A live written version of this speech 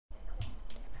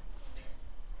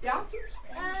Yeah?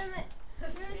 Through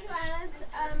the two islands,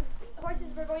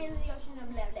 horses were going into the ocean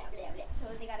and blah, blah, blah, blah. So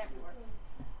they got everywhere.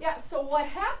 Yeah, so what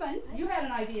happened, you had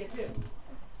an idea too.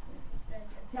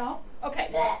 No? Okay.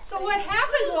 So what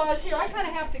happened was, here, I kind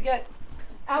of have to get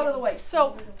out of the way.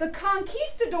 So the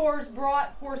conquistadors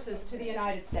brought horses to the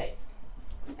United States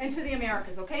and to the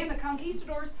Americas, okay? And the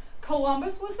conquistadors,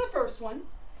 Columbus was the first one,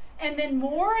 and then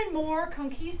more and more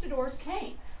conquistadors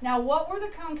came. Now, what were the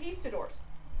conquistadors?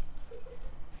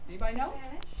 Anybody know?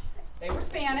 Spanish. They were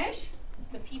Spanish.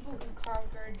 The people who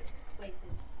conquered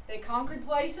places. They conquered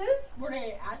places. Were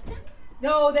they Aztec?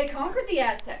 No, they conquered the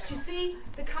Aztecs. You see,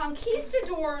 the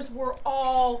conquistadors were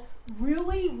all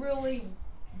really,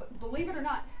 believe it or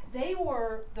not, they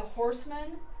were the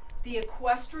horsemen, the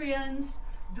equestrians,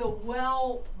 the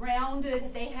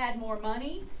well-rounded, they had more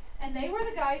money, and they were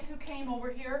the guys who came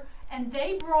over here, and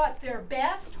they brought their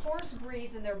best horse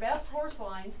breeds and their best horse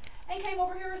lines and came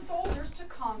over here as soldiers to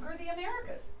conquer the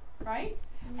Americas, right?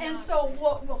 And so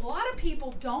what a lot of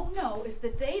people don't know is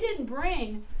that they didn't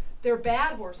bring their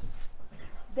bad horses.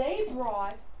 They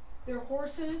brought their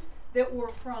horses that were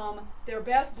from their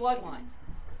best bloodlines.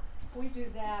 If we do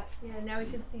that, Yeah, now we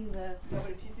can see the but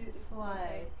if you do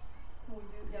slides. we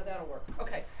do, yeah, that'll work.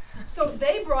 Okay, so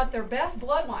they brought their best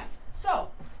bloodlines. So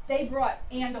they brought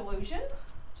Andalusians.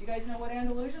 Do you guys know what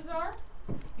Andalusians are?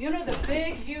 You know the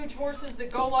big, huge horses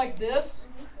that go like this?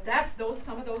 That's those.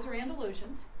 Some of those are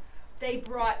Andalusians. They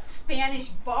brought Spanish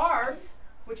Barbs,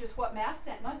 which is what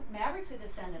Maverick's a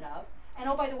descendant of. And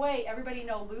oh, by the way, everybody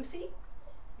know Lucy?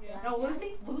 Yeah. Know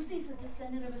Lucy? Lucy's a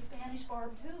descendant of a Spanish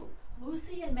Barb too.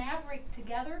 Lucy and Maverick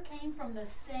together came from the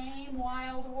same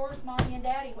wild horse, Mommy and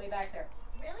Daddy, way back there.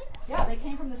 Really? Yeah, they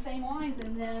came from the same lines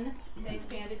and then they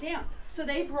expanded down. So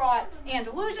they brought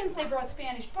Andalusians, they brought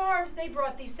Spanish Barbs, they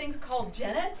brought these things called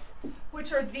Genets,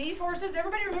 which are these horses.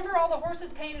 Everybody remember all the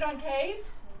horses painted on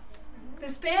caves? The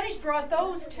Spanish brought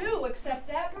those too, except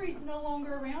that breed's no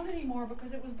longer around anymore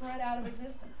because it was bred out of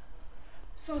existence.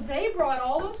 So they brought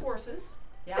all those horses.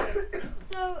 Yeah.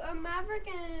 So Maverick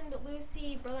and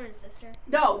Lucy, brother and sister.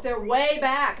 No, they're way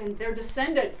back, and they're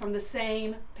descended from the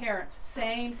same parents,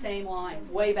 same lines,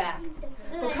 way back.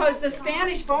 Because the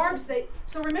Spanish Barbs,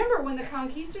 so remember when the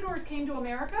conquistadors came to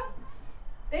America,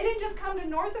 they didn't just come to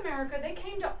North America, they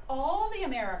came to all the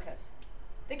Americas.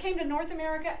 They came to North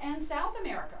America and South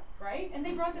America, right? And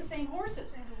they brought the same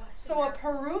horses. So a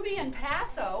Peruvian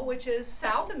Paso, which is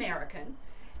South American,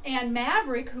 and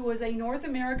Maverick, who was a North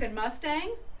American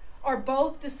Mustang, are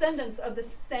both descendants of the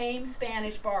same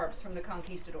Spanish Barbs from the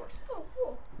conquistadors. Oh,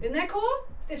 cool. Isn't that cool?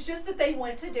 It's just that they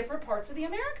went to different parts of the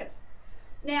Americas.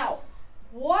 Now,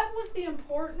 what was the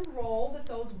important role that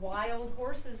those wild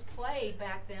horses played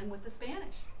back then with the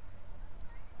Spanish?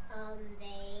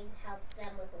 They helped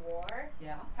them with war.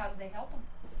 Yeah. How did they help them?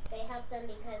 They helped them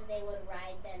because they would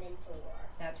ride them into war.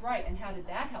 That's right. And how did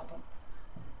that help them?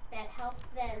 That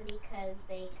helped them because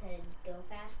they could go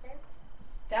faster.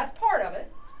 That's part of it.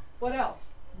 What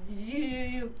else?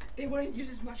 They wouldn't use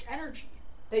as much energy.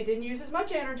 They didn't use as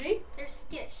much energy. They're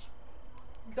skittish.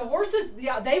 The horses,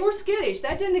 yeah, they were skittish.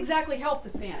 That didn't exactly help the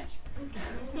Spanish.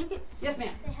 Yes,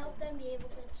 ma'am. They helped them be able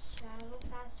to travel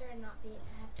faster and not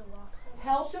have to walk so much.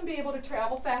 Helped them be able to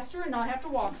travel faster and not have to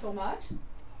walk so much. Do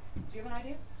you have an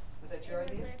idea? Was that your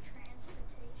idea?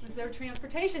 Was their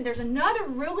transportation. There's another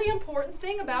really important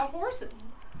thing about horses.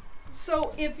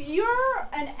 So if you're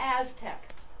an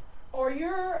Aztec or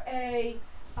you're a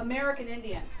American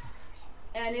Indian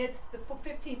and it's the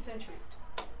 15th century,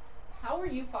 how are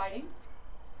you fighting?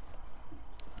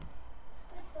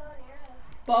 With bow and arrows.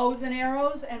 Bows and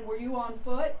arrows, and were you on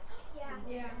foot?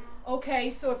 Yeah. Okay,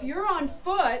 so if you're on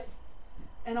foot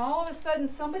and all of a sudden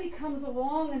somebody comes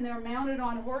along and they're mounted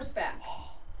on horseback,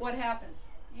 what happens?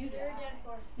 You're done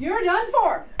for. You're done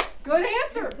for. Good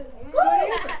answer. Good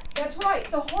answer. That's right.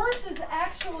 The horses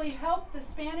actually helped the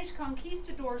Spanish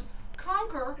conquistadors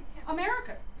conquer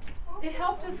America. It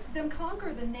helped them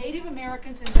conquer the Native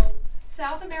Americans in both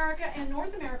South America and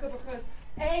North America because,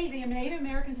 A, the Native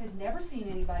Americans had never seen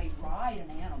anybody ride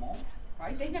an animal,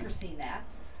 right? They'd never seen that.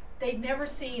 They'd never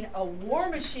seen a war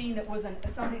machine that was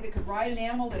somebody that could ride an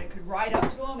animal, that it could ride up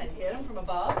to them and hit them from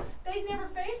above. They'd never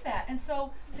faced that, and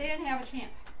so they didn't have a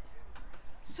chance.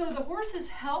 So the horses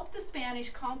helped the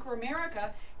Spanish conquer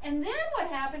America, and then what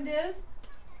happened is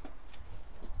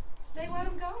they let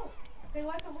them go. They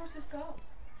let the horses go.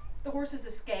 The horses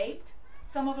escaped.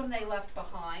 Some of them they left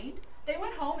behind. They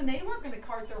went home, and they weren't going to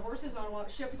cart their horses on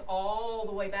ships all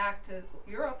the way back to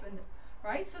Europe, and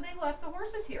right? So they left the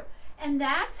horses here. And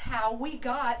that's how we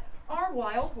got our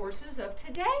wild horses of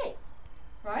today,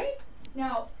 right?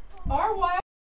 Now, our wild